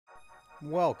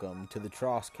Welcome to the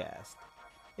Trosscast.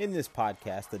 In this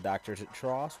podcast, the doctors at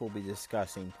Tross will be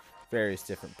discussing various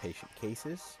different patient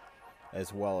cases,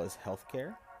 as well as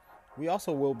healthcare. We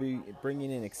also will be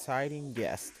bringing in exciting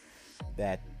guests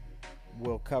that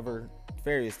will cover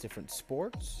various different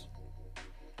sports,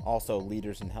 also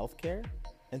leaders in healthcare,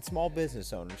 and small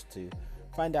business owners to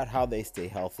find out how they stay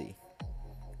healthy.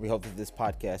 We hope that this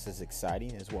podcast is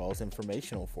exciting as well as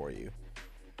informational for you.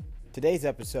 Today's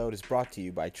episode is brought to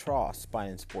you by Tross Spine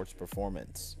and Sports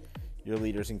Performance, your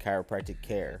leaders in chiropractic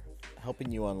care,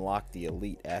 helping you unlock the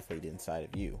elite athlete inside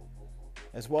of you,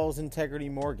 as well as Integrity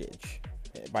Mortgage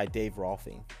by Dave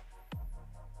Rolfing.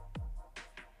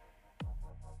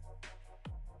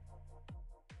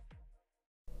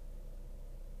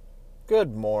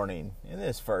 Good morning. In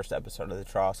this first episode of the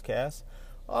Trosscast,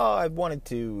 I wanted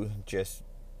to just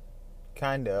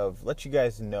kind of let you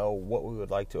guys know what we would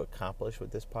like to accomplish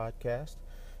with this podcast,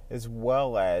 as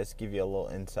well as give you a little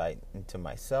insight into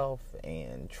myself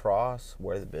and Tross,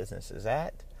 where the business is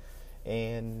at,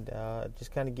 and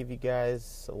just kind of give you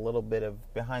guys a little bit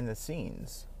of behind the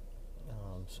scenes.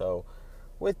 So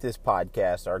with this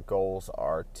podcast, our goals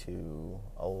are to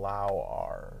allow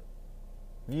our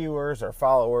viewers, our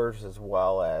followers, as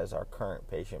well as our current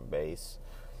patient base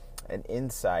an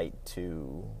insight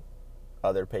to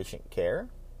other patient care,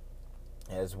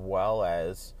 as well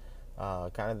as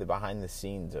kind of the behind the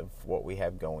scenes of what we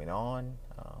have going on,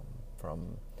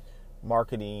 from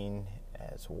marketing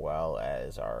as well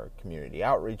as our community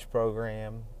outreach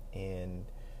program, and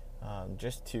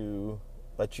just to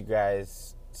let you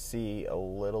guys see a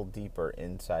little deeper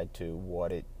insight to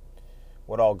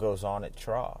what all goes on at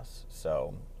Tross.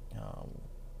 So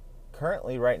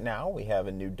currently right now we have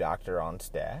a new doctor on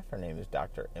staff. Her name is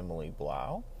Dr. Emily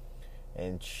Blau,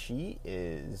 and she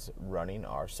is running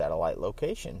our satellite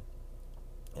location.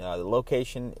 The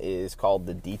location is called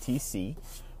the DTC,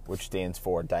 which stands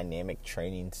for Dynamic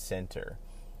Training Center.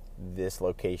 This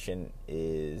location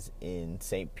is in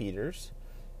St. Peter's,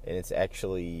 and it's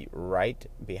actually right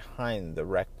behind the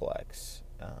Recplex.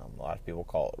 A lot of people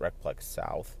call it Recplex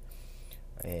South,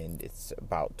 and it's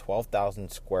about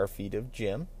 12,000 square feet of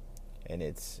gym, and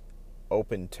it's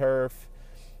open turf.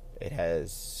 It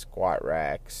has squat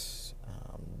racks,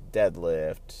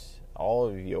 deadlift, all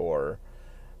of your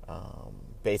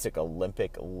basic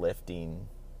Olympic lifting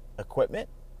equipment.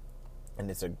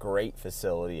 And it's a great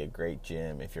facility, a great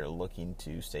gym if you're looking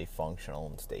to stay functional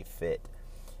and stay fit.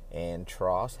 And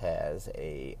Tross has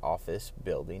a office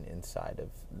building inside of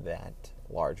that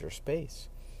larger space.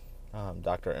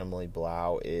 Dr. Emily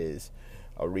Blau is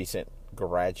a recent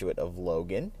graduate of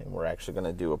Logan, and we're actually going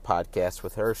to do a podcast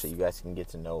with her so you guys can get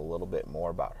to know a little bit more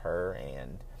about her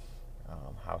and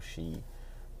how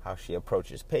she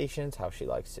approaches patients, how she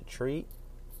likes to treat,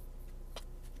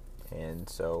 and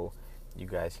so you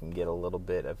guys can get a little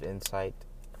bit of insight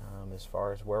as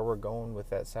far as where we're going with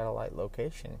that satellite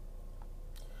location.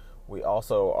 We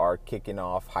also are kicking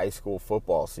off high school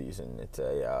football season. It's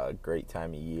a great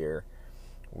time of year.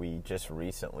 We just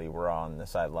recently were on the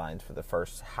sidelines for the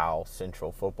first Howell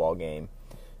Central football game.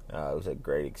 It was a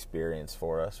great experience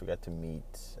for us. We got to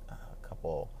meet a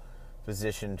couple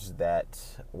physicians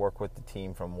that work with the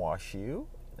team from WashU,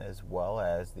 as well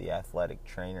as the athletic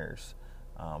trainers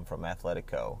from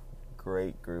Athletico.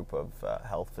 Great group of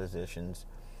health physicians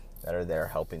that are there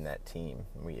helping that team.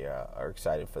 We are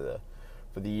excited for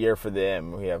the year for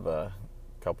them. We have a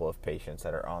couple of patients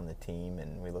that are on the team,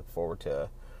 and we look forward to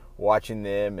watching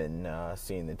them and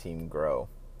seeing the team grow.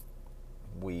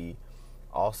 We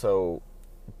also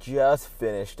just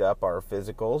finished up our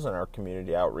physicals and our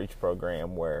community outreach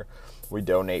program, where we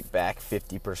donate back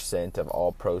 50% of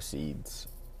all proceeds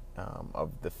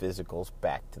of the physicals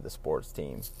back to the sports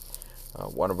team.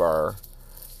 One of our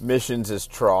missions as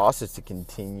Tross is to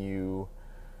continue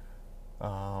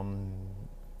kind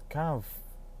of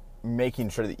making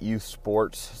sure that youth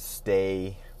sports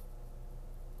stay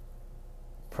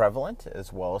prevalent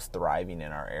as well as thriving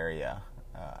in our area.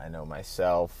 I know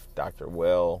myself, Dr.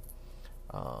 Will,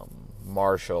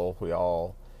 Marshall, we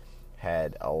all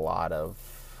had a lot of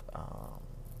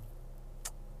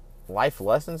life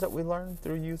lessons that we learned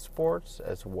through youth sports,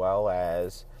 as well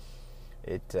as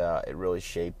it really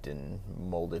shaped and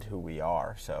molded who we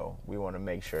are. So we want to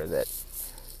make sure that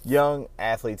young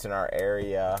athletes in our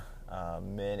area,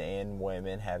 men and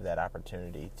women, have that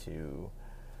opportunity to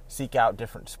seek out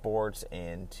different sports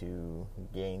and to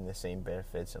gain the same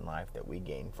benefits in life that we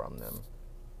gain from them.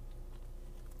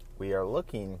 We are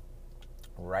looking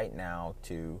right now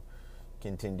to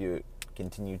continue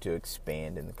to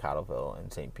expand in the Cottleville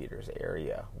and St. Peter's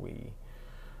area. We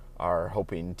are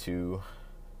hoping to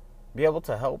be able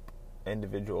to help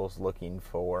individuals looking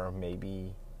for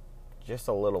maybe just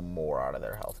a little more out of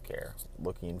their healthcare,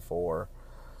 looking for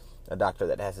a doctor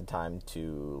that has the time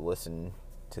to listen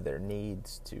to their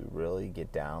needs, to really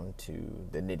get down to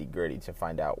the nitty-gritty to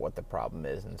find out what the problem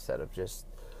is instead of just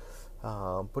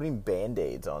putting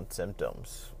Band-Aids on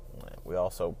symptoms. We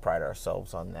also pride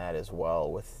ourselves on that as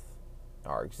well with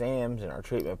our exams and our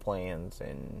treatment plans,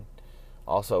 and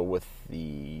also with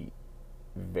the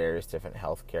various different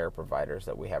healthcare providers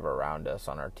that we have around us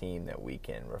on our team that we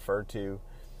can refer to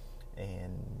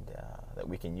and that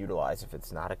we can utilize if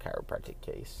it's not a chiropractic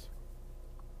case.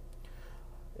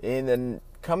 In the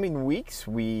coming weeks,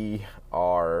 we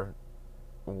are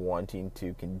wanting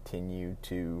to continue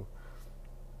to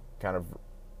kind of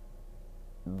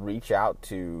reach out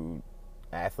to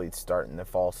athletes starting the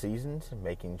fall seasons and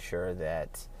making sure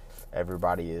that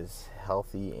everybody is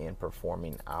healthy and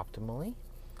performing optimally.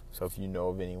 So if you know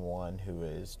of anyone who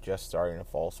is just starting a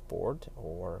fall sport,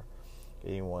 or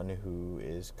anyone who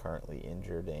is currently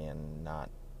injured and not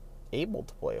able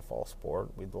to play a fall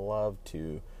sport, we'd love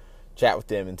to chat with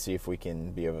them and see if we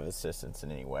can be of assistance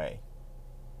in any way.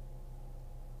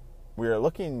 We are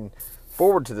looking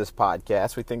forward to this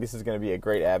podcast. We think this is going to be a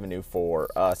great avenue for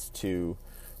us to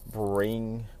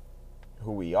bring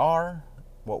who we are,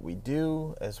 what we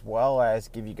do, as well as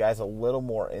give you guys a little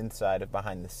more insight of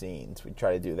behind the scenes. We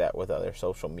try to do that with other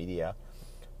social media,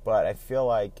 but I feel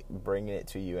like bringing it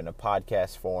to you in a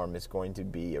podcast form is going to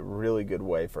be a really good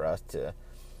way for us to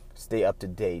stay up to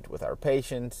date with our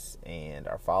patients and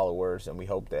our followers, and we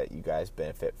hope that you guys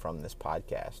benefit from this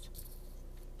podcast.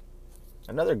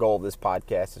 Another goal of this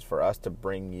podcast is for us to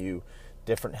bring you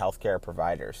different healthcare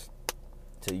providers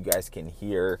so you guys can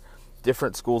hear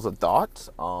different schools of thought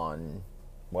on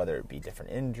whether it be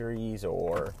different injuries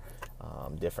or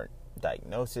different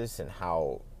diagnosis and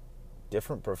how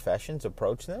different professions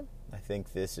approach them. I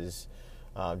think this is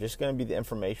just going to be the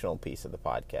informational piece of the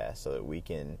podcast so that we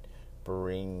can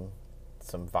bring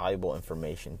some valuable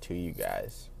information to you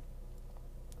guys.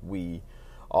 We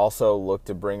also look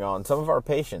to bring on some of our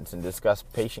patients and discuss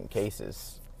patient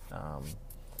cases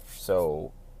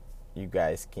so you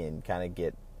guys can kind of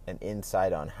get an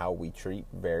insight on how we treat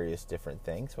various different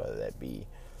things, whether that be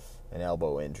an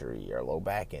elbow injury or low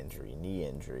back injury, knee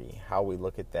injury, how we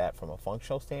look at that from a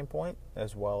functional standpoint,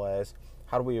 as well as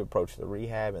how do we approach the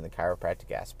rehab and the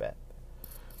chiropractic aspect.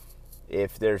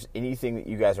 If there's anything that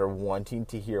you guys are wanting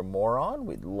to hear more on,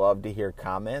 we'd love to hear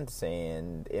comments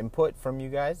and input from you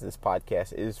guys. This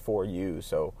podcast is for you,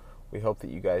 so we hope that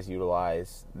you guys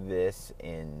utilize this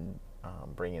in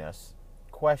bringing us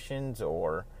questions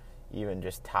or even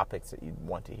just topics that you'd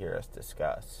want to hear us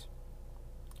discuss.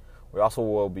 We also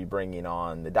will be bringing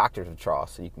on the doctors of Tross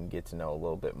so you can get to know a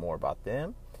little bit more about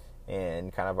them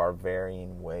and kind of our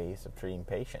varying ways of treating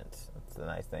patients. That's the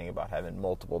nice thing about having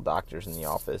multiple doctors in the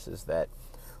office, is that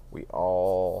we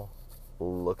all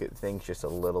look at things just a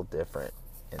little different,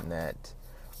 and that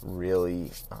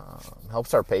really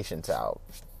helps our patients out.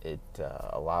 It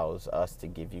allows us to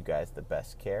give you guys the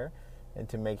best care and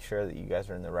to make sure that you guys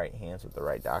are in the right hands with the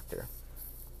right doctor.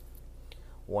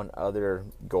 One other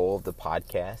goal of the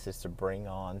podcast is to bring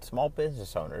on small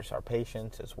business owners, our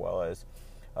patients, as well as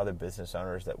other business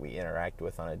owners that we interact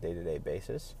with on a day-to-day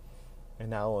basis,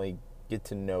 and not only get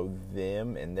to know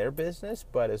them and their business,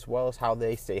 but as well as how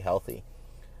they stay healthy.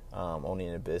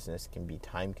 Owning a business can be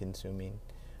time-consuming.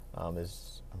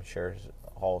 As I'm sure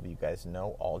all of you guys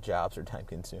know, all jobs are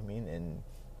time-consuming, and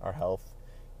our health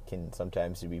can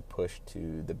sometimes be pushed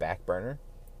to the back burner.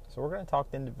 So we're going to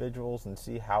talk to individuals and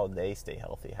see how they stay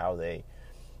healthy, how they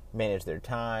manage their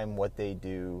time, what they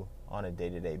do on a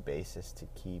day-to-day basis to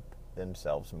keep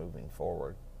themselves moving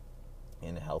forward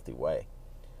in a healthy way.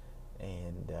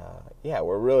 And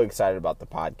we're really excited about the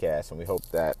podcast, and we hope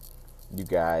that you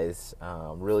guys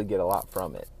really get a lot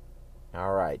from it.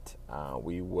 All right,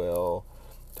 we will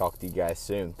talk to you guys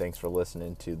soon. Thanks for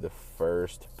listening to the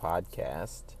first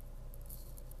podcast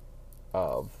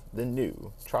of the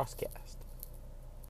new Trosscast.